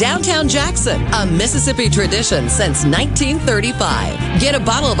Cafe, downtown Jackson, a Mississippi tradition since 1935. Get a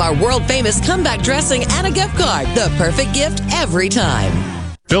bottle of our world-famous comeback dressing and a gift card. The perfect gift every time.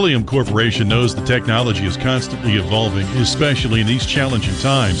 Pilium Corporation knows the technology is constantly evolving, especially in these challenging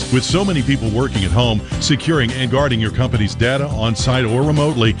times. With so many people working at home, securing and guarding your company's data on-site or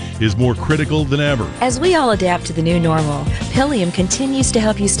remotely is more critical than ever. As we all adapt to the new normal, Pilium continues to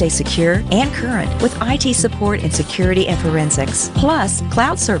help you stay secure and current with IT support in security and forensics, plus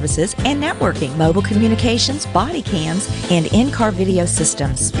cloud services and networking, mobile communications, body cams, and in-car video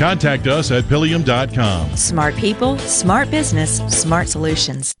systems. Contact us at Pilium.com. Smart people, smart business, smart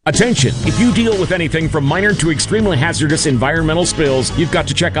solutions. Attention! If you deal with anything from minor to extremely hazardous environmental spills, you've got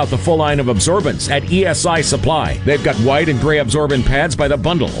to check out the full line of absorbents at ESI Supply. They've got white and gray absorbent pads by the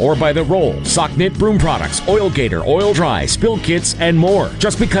bundle or by the roll, sock knit broom products, oil gator, oil dry, spill kits, and more.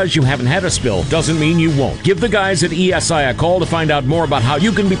 Just because you haven't had a spill doesn't mean you won't. Give the guys at ESI a call to find out more about how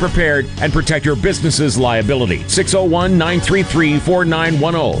you can be prepared and protect your business's liability.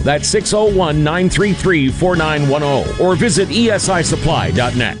 601-933-4910. That's 601-933-4910. Or visit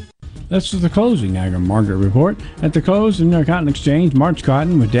esisupply.net. This is the closing agri-market report. At the close in the cotton exchange, March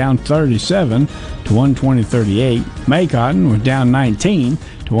cotton was down 37 to 120.38. May cotton was down 19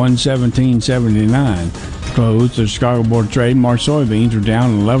 to 117.79. Closed the Chicago Board of Trade, March soybeans were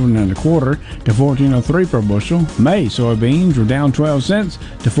down 11 1/4 to 14.03 per bushel. May soybeans were down 12 cents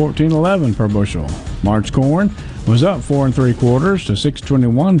to 14.11 per bushel. March corn was up 4 3/4 to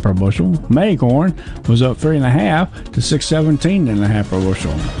 6.21 per bushel. May corn was up 3 1/2 to 6.17 1/2 per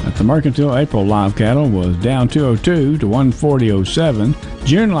bushel. At the mercantile, April live cattle was down 202 to 140.07.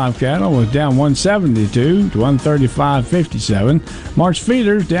 June live cattle was down 172 to 135.57. March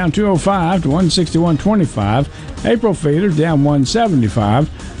feeders down 205 to 161.25. April feeders down 175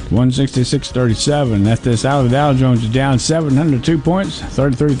 to 166.37. At this hour, the Dow Jones is down 702 points,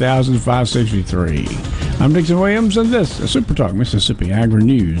 33,563. I'm Dixon Williams, and this is Super Talk Mississippi Agri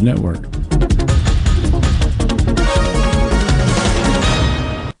News Network.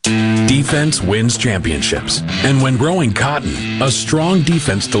 Defense wins championships. And when growing cotton, a strong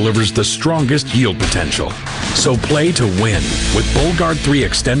defense delivers the strongest yield potential. So play to win with Bollgard 3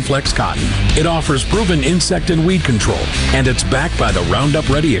 XtendFlex cotton. It offers proven insect and weed control, and it's backed by the Roundup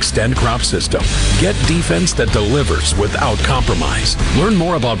Ready Extend crop system. Get defense that delivers without compromise. Learn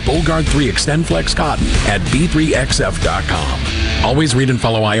more about Bollgard 3 XtendFlex cotton at b3xf.com. Always read and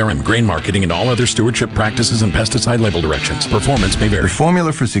follow IRM grain marketing and all other stewardship practices and pesticide label directions. Performance may vary. The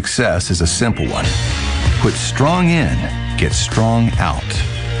formula for success is a simple one. Put strong in, get strong out.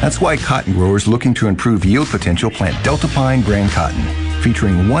 That's why cotton growers looking to improve yield potential plant Delta Pine brand cotton,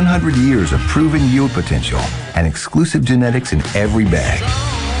 featuring 100 years of proven yield potential and exclusive genetics in every bag.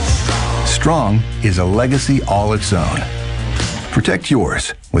 Strong is a legacy all its own. Protect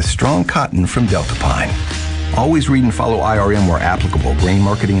yours with strong cotton from Delta Pine. Always read and follow IRM where applicable, grain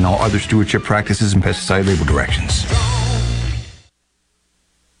marketing and all other stewardship practices and pesticide label directions.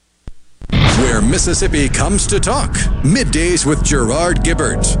 Where Mississippi comes to talk. Middays with Gerard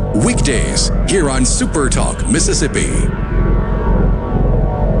Gibbert. Weekdays here on Super Talk Mississippi.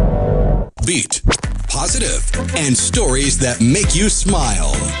 Beat, positive, and stories that make you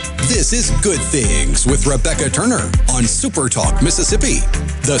smile. This is Good Things with Rebecca Turner on Super Talk Mississippi,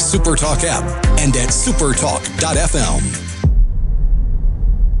 the Super Talk app, and at supertalk.fm.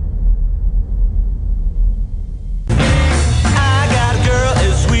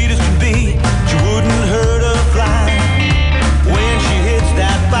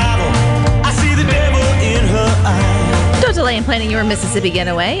 Delay in planning your Mississippi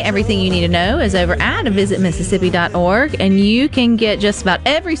getaway. Everything you need to know is over at visitmississippi.org, and you can get just about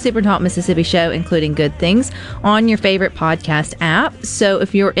every Super Talk Mississippi show, including Good Things, on your favorite podcast app. So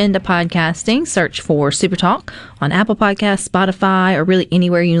if you're into podcasting, search for Super Talk on Apple Podcasts, Spotify, or really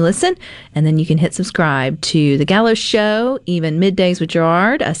anywhere you listen, and then you can hit subscribe to The Gallows Show, even Middays with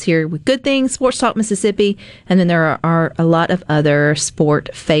Gerard, us here with Good Things, Sports Talk Mississippi, and then there are a lot of other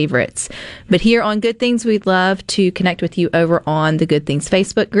sport favorites. But here on Good Things, we'd love to connect with you over on the Good Things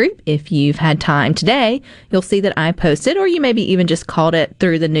Facebook group. If you've had time today, you'll see that I posted, or you maybe even just called it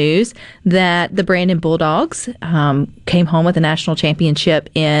through the news, that the Brandon Bulldogs came home with a national championship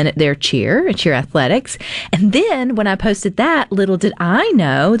in their cheer athletics. And then when I posted that, little did I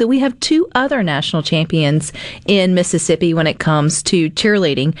know that we have 2 other national champions in Mississippi when it comes to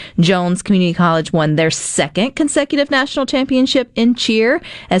cheerleading. Jones Community College won their 2nd consecutive national championship in cheer,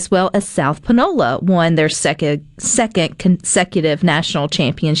 as well as South Panola won their second consecutive national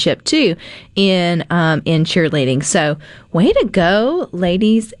championship too in cheerleading. So way to go,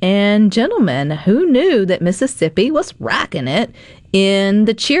 ladies and gentlemen. Who knew that Mississippi was rocking it in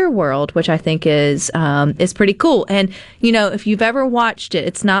the cheer world, which I think is pretty cool. And, you know, if you've ever watched it,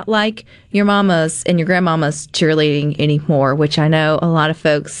 it's not like your mama's and your grandmama's cheerleading anymore, which I know a lot of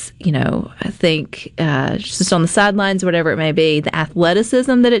folks, you know, I think just on the sidelines, whatever it may be, the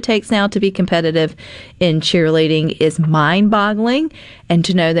athleticism that it takes now to be competitive in cheerleading is mind-boggling. And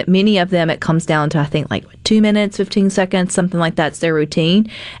to know that many of them, it comes down to, I think, like 2 minutes, 15 seconds, something like that's their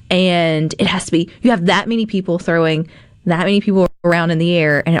routine. And it has to be, you have that many people throwing that many people around in the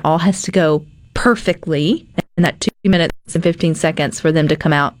air, and it all has to go perfectly in that 2 minutes and 15 seconds for them to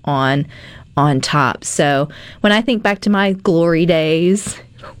come out on top. So when I think back to my glory days,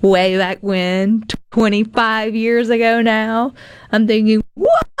 way back when, 25 years ago now, I'm thinking,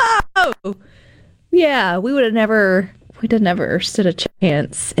 whoa! Yeah, we'd have never stood a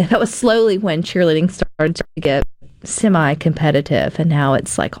chance. And that was slowly when cheerleading started to get semi-competitive, and now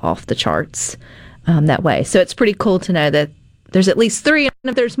it's like off the charts. That way. So it's pretty cool to know that there's at least 3, and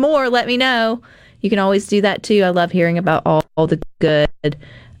if there's more, let me know. You can always do that too. I love hearing about all the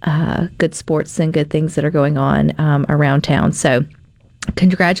good sports and good things that are going on around town. So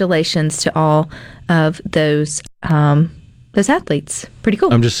congratulations to all of those athletes. Pretty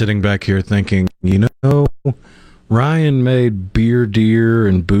cool. I'm just sitting back here thinking, you know, Ryan made beer deer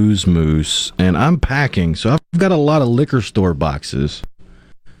and booze moose, and I'm packing, so I've got a lot of liquor store boxes.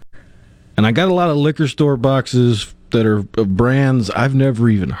 And I got a lot of liquor store boxes that are of brands I've never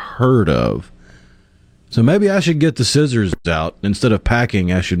even heard of. So maybe I should get the scissors out. Instead of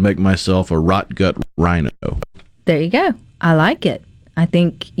packing, I should make myself a rot gut rhino. There you go. I like it. I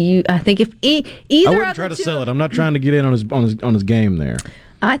think if either I wouldn't try to sell it. I'm not trying to get in on his game there.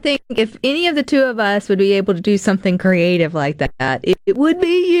 I think if any of the 2 of us would be able to do something creative like that, it would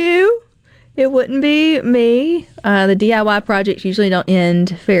be you. It wouldn't be me. The DIY projects usually don't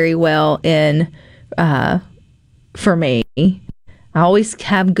end very well for me. I always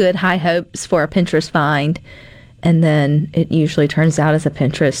have good high hopes for a Pinterest find, and then it usually turns out as a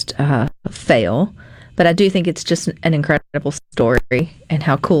Pinterest fail. But I do think it's just an incredible story, and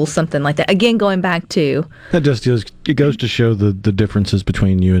how cool something like that. Again, going back to... It goes to show the differences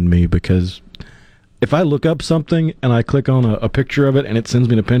between you and me, because if I look up something and I click on a picture of it and it sends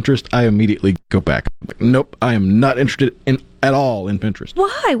me to Pinterest, I immediately go back. I'm like, nope, I am not interested at all in Pinterest.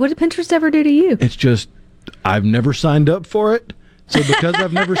 Why? What did Pinterest ever do to you? It's just, I've never signed up for it. So because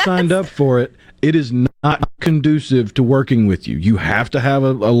I've never signed up for it, it is not conducive to working with you. You have to have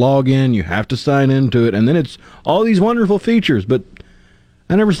a login, you have to sign into it, and then it's all these wonderful features, but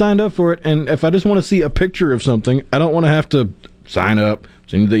I never signed up for it. And if I just want to see a picture of something, I don't want to have to sign up,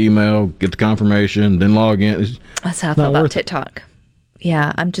 send you the email, get the confirmation, then log in. That's how I feel about TikTok.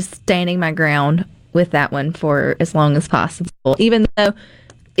 Yeah, I'm just standing my ground with that one for as long as possible. Even though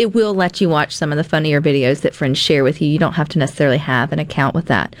it will let you watch some of the funnier videos that friends share with you. You don't have to necessarily have an account with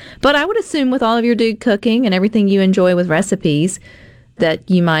that. But I would assume with all of your dude cooking and everything you enjoy with recipes that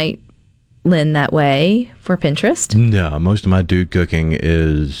you might lend that way for Pinterest. No, most of my dude cooking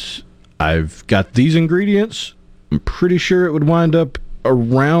is, I've got these ingredients. I'm pretty sure it would wind up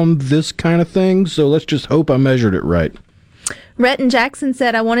around this kind of thing, so let's just hope I measured it right. Rhett and Jackson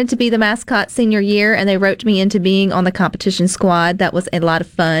said, I wanted to be the mascot senior year, and they roped me into being on the competition squad. That was a lot of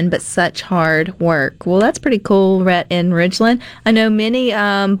fun, but such hard work. Well, that's pretty cool, Rhett and Ridgeland. I know many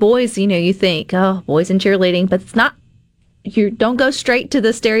boys, you think, oh, boys in cheerleading, but it's not. You don't go straight to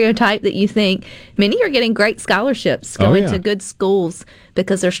the stereotype that you think. Many are getting great scholarships, going to good schools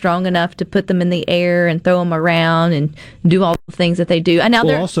because they're strong enough to put them in the air and throw them around and do all the things that they do. And now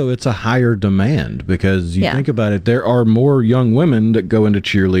also it's a higher demand because you think about it, there are more young women that go into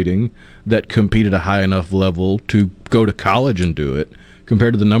cheerleading that compete at a high enough level to go to college and do it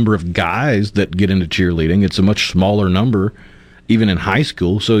compared to the number of guys that get into cheerleading. It's a much smaller number, even in high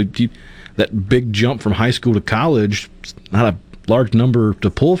school. So that big jump from high school to college, it's not a large number to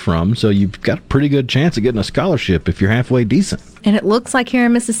pull from, so you've got a pretty good chance of getting a scholarship if you're halfway decent. And it looks like here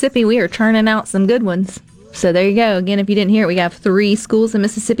in Mississippi, we are churning out some good ones. So there you go. Again, if you didn't hear it, we have 3 schools in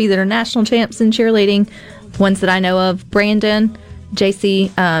Mississippi that are national champs in cheerleading. Ones that I know of: Brandon,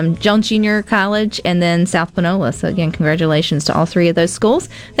 J.C. Jones Junior College, and then South Panola. So again, congratulations to all 3 of those schools.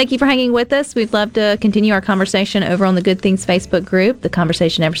 Thank you for hanging with us. We'd love to continue our conversation over on the Good Things Facebook group. The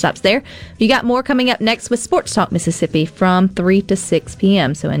conversation never stops there. You got more coming up next with Sports Talk Mississippi from 3 to 6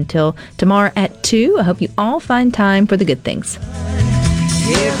 p.m. So until tomorrow at 2, I hope you all find time for the good things.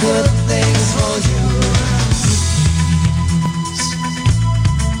 Yeah, good things for you.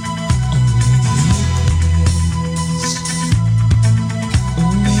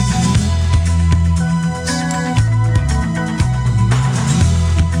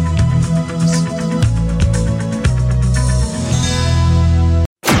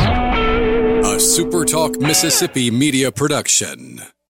 Super Talk Mississippi media production.